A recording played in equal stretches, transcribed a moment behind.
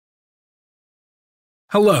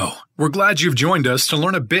Hello, we're glad you've joined us to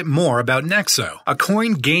learn a bit more about Nexo, a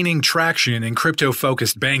coin gaining traction in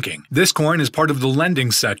crypto-focused banking. This coin is part of the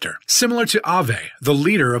lending sector, similar to Aave, the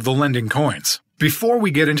leader of the lending coins. Before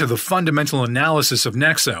we get into the fundamental analysis of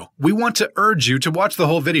Nexo, we want to urge you to watch the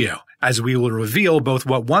whole video, as we will reveal both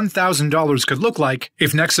what $1,000 could look like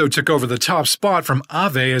if Nexo took over the top spot from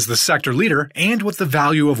Aave as the sector leader, and what the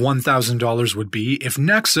value of $1,000 would be if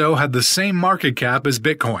Nexo had the same market cap as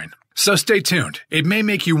Bitcoin. So stay tuned. It may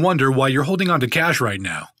make you wonder why you're holding on to cash right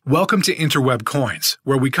now. Welcome to Interweb Coins,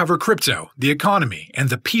 where we cover crypto, the economy, and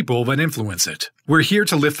the people that influence it. We're here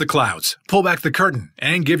to lift the clouds, pull back the curtain,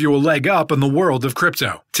 and give you a leg up in the world of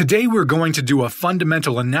crypto. Today we're going to do a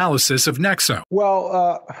fundamental analysis of Nexo.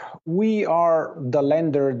 Well, we are the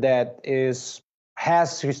lender that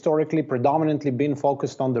has historically predominantly been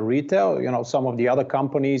focused on the retail. You know, some of the other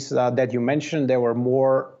companies that you mentioned, they were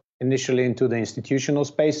more initially into the institutional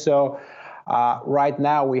space. So right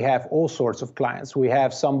now we have all sorts of clients. We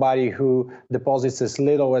have somebody who deposits as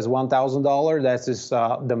little as $1,000. That is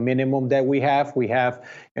the minimum that we have. We have,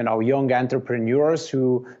 young entrepreneurs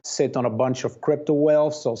who sit on a bunch of crypto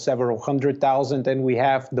wealth, so several $100,000. And we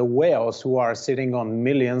have the whales who are sitting on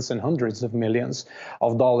millions and hundreds of millions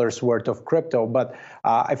of dollars worth of crypto. But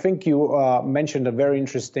I think you mentioned a very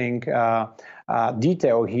interesting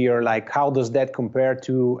detail here, like how does that compare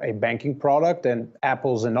to a banking product and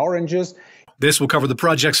apples and oranges? This will cover the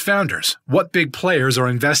project's founders, what big players are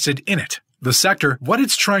invested in it, the sector, what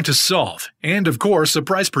it's trying to solve, and of course, a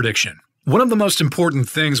price prediction. One of the most important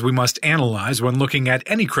things we must analyze when looking at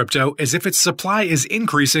any crypto is if its supply is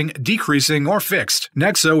increasing, decreasing, or fixed.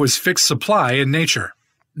 Nexo is fixed supply in nature.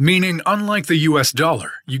 Meaning, unlike the US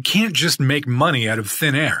dollar, you can't just make money out of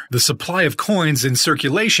thin air. The supply of coins in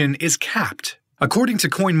circulation is capped. According to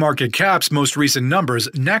CoinMarketCap's most recent numbers,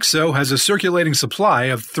 Nexo has a circulating supply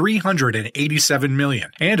of 387 million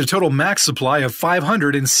and a total max supply of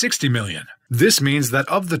 560 million. This means that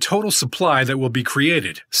of the total supply that will be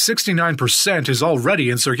created, 69% is already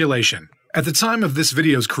in circulation. At the time of this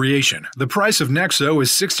video's creation, the price of Nexo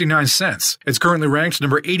is 69 cents. It's currently ranked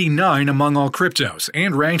number 89 among all cryptos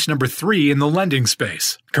and ranked number 3 in the lending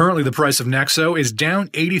space. Currently, the price of Nexo is down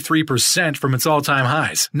 83% from its all-time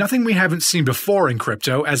highs, nothing we haven't seen before in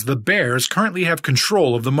crypto as the bears currently have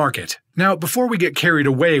control of the market. Now, before we get carried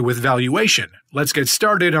away with valuation, let's get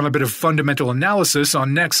started on a bit of fundamental analysis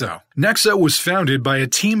on Nexo. Nexo was founded by a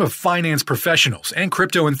team of finance professionals and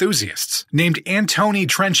crypto enthusiasts named Antoni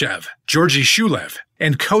Trenchev, Georgi Shulev,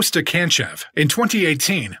 and Kosta Kantchev. In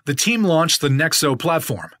 2018, the team launched the Nexo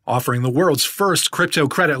platform, offering the world's first crypto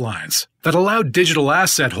credit lines that allowed digital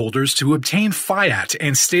asset holders to obtain fiat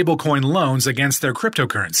and stablecoin loans against their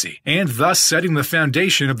cryptocurrency, and thus setting the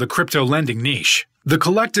foundation of the crypto lending niche. The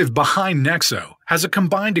collective behind Nexo has a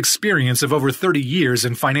combined experience of over 30 years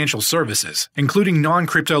in financial services, including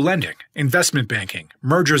non-crypto lending, investment banking,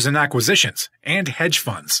 mergers and acquisitions, and hedge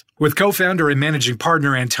funds, with co-founder and managing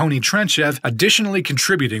partner Antoni Trenchev additionally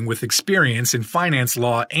contributing with experience in finance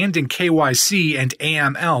law and in KYC and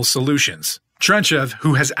AML solutions. Trenchev,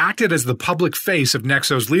 who has acted as the public face of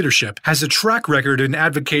Nexo's leadership, has a track record in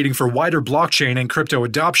advocating for wider blockchain and crypto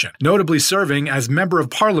adoption, notably serving as Member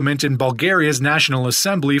of Parliament in Bulgaria's National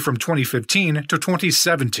Assembly from 2015 to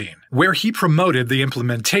 2017, where he promoted the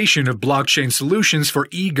implementation of blockchain solutions for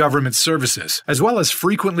e-government services, as well as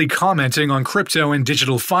frequently commenting on crypto and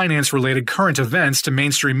digital finance-related current events to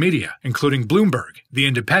mainstream media, including Bloomberg, The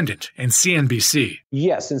Independent, and CNBC.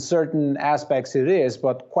 Yes, in certain aspects it is,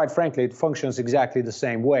 but quite frankly, it functions exactly the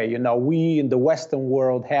same way. We in the Western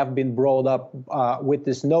world have been brought up with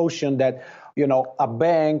this notion that, a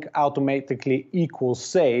bank automatically equals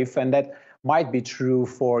safe, and that might be true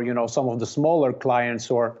for, some of the smaller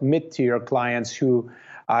clients or mid-tier clients who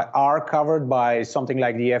are covered by something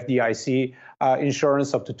like the FDIC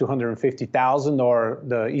insurance up to 250,000 or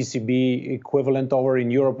the ECB equivalent over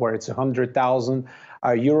in Europe where it's 100,000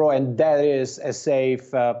 euro, and that is as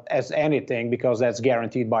safe as anything because that's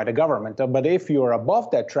guaranteed by the government. But if you're above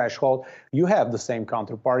that threshold, you have the same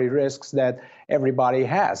counterparty risks that everybody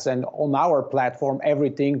has. And on our platform,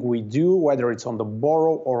 everything we do, whether it's on the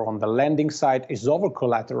borrow or on the lending side, is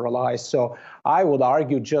over-collateralized. So I would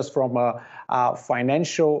argue just from a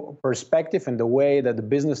financial perspective and the way that the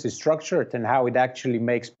business is structured and how it actually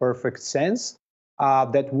makes perfect sense,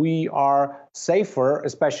 that we are safer,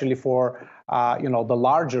 especially for the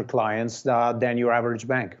larger clients than your average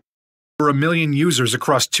bank. 1 million users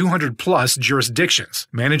across 200-plus jurisdictions,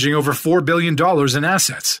 managing over $4 billion in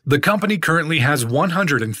assets. The company currently has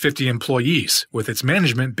 150 employees, with its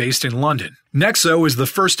management based in London. Nexo is the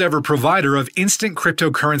first-ever provider of instant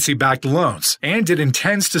cryptocurrency-backed loans, and it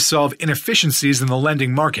intends to solve inefficiencies in the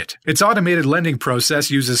lending market. Its automated lending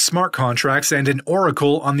process uses smart contracts and an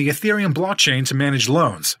oracle on the Ethereum blockchain to manage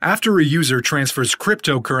loans. After a user transfers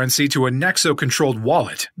cryptocurrency to a Nexo-controlled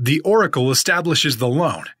wallet, the oracle establishes the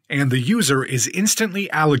loan, and the user is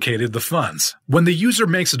instantly allocated the funds. When the user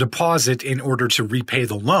makes a deposit in order to repay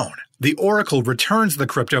the loan, the oracle returns the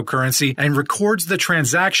cryptocurrency and records the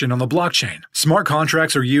transaction on the blockchain. Smart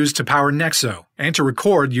contracts are used to power Nexo and to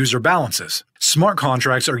record user balances. Smart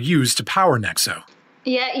contracts are used to power Nexo.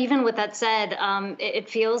 Yeah, even with that said, it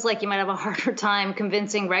feels like you might have a harder time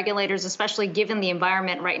convincing regulators, especially given the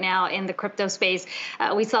environment right now in the crypto space.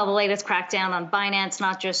 We saw the latest crackdown on Binance,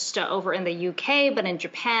 not just over in the UK, but in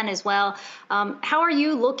Japan as well. How are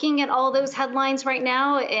you looking at all those headlines right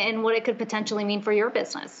now and what it could potentially mean for your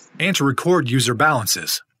business? And to record user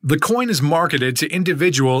balances. The coin is marketed to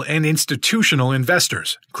individual and institutional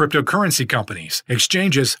investors, cryptocurrency companies,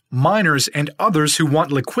 exchanges, miners, and others who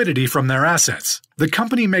want liquidity from their assets. The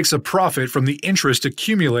company makes a profit from the interest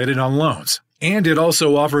accumulated on loans. And it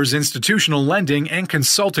also offers institutional lending and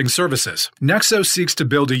consulting services. Nexo seeks to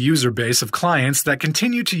build a user base of clients that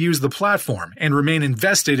continue to use the platform and remain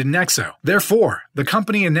invested in Nexo. Therefore, the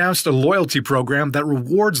company announced a loyalty program that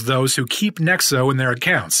rewards those who keep Nexo in their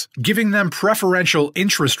accounts, giving them preferential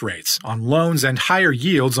interest rates on loans and higher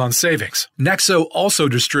yields on savings. Nexo also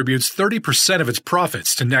distributes 30% of its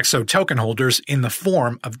profits to Nexo token holders in the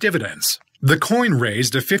form of dividends. The coin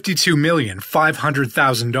raised a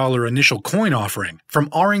 $52,500,000 initial coin offering from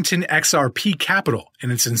Arrington XRP Capital in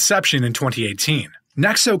its inception in 2018.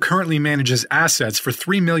 Nexo currently manages assets for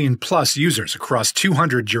 3 million plus users across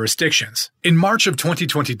 200 jurisdictions. In March of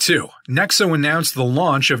 2022, Nexo announced the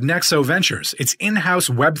launch of Nexo Ventures, its in-house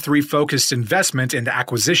Web3-focused investment and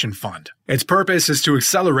acquisition fund. Its purpose is to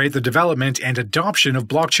accelerate the development and adoption of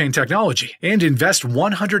blockchain technology and invest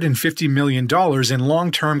 $150 million in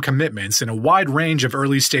long-term commitments in a wide range of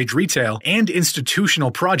early-stage retail and institutional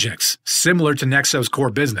projects, similar to Nexo's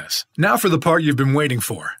core business. Now for the part you've been waiting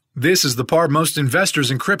for. This is the part most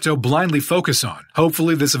investors in crypto blindly focus on.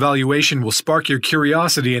 Hopefully this evaluation will spark your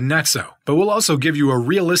curiosity in Nexo, but will also give you a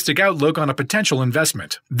realistic outlook on a potential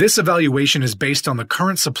investment. This evaluation is based on the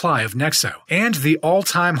current supply of Nexo and the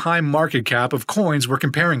all-time high market cap of coins we're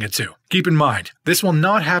comparing it to. Keep in mind, this will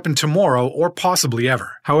not happen tomorrow or possibly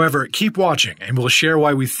ever. However, keep watching and we'll share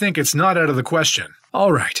why we think it's not out of the question.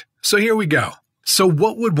 Alright, so here we go. So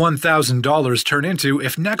what would $1,000 turn into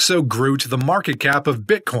if Nexo grew to the market cap of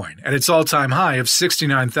Bitcoin at its all-time high of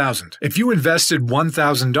 $69,000? If you invested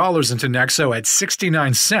 $1,000 into Nexo at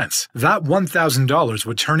 69 cents, that $1,000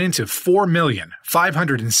 would turn into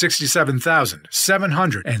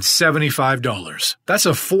 $4,567,775. That's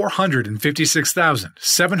a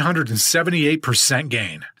 $456,778%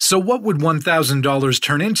 gain. So what would $1,000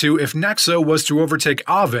 turn into if Nexo was to overtake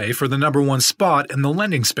Aave for the #1 spot in the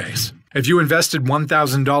lending space? If you invested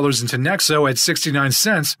 $1,000 into Nexo at 69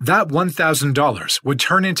 cents, that $1,000 would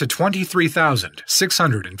turn into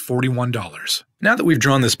 $23,641. Now that we've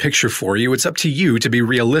drawn this picture for you, it's up to you to be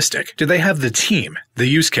realistic. Do they have the team, the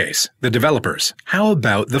use case, the developers? How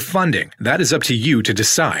about the funding? That is up to you to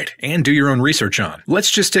decide and do your own research on.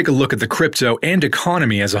 Let's just take a look at the crypto and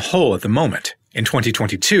economy as a whole at the moment. In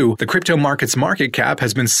 2022, the crypto market's market cap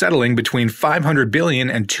has been settling between $500 billion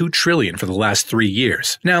and $2 trillion for the last 3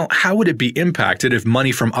 years. Now, how would it be impacted if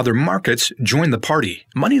money from other markets joined the party?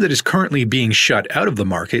 Money that is currently being shut out of the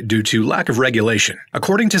market due to lack of regulation.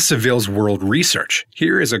 According to Seville's World Research,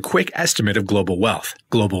 here is a quick estimate of global wealth.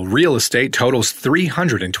 Global real estate totals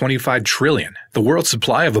 $325 trillion. The world's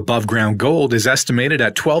supply of above-ground gold is estimated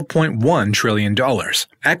at $12.1 trillion.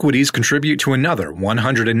 Equities contribute to another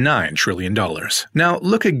 $109 trillion. Now,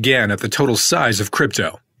 look again at the total size of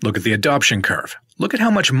crypto. Look at the adoption curve. Look at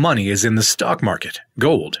how much money is in the stock market,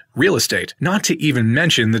 gold, real estate, not to even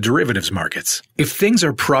mention the derivatives markets. If things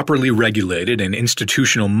are properly regulated and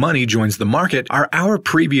institutional money joins the market, are our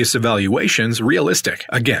previous evaluations realistic?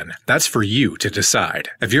 Again, that's for you to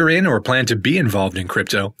decide. If you're in or plan to be involved in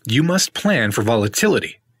crypto, you must plan for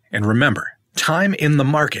volatility. And remember, time in the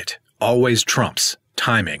market always trumps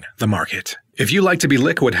timing the market. If you like to be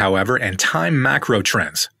liquid, however, and time macro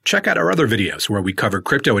trends, check out our other videos where we cover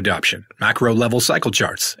crypto adoption, macro-level cycle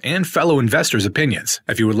charts, and fellow investors' opinions.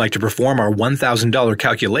 If you would like to perform our $1,000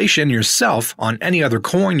 calculation yourself on any other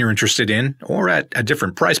coin you're interested in or at a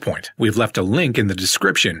different price point, we've left a link in the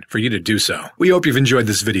description for you to do so. We hope you've enjoyed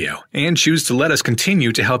this video and choose to let us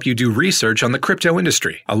continue to help you do research on the crypto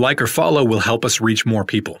industry. A like or follow will help us reach more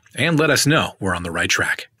people and let us know we're on the right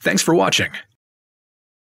track. Thanks for watching.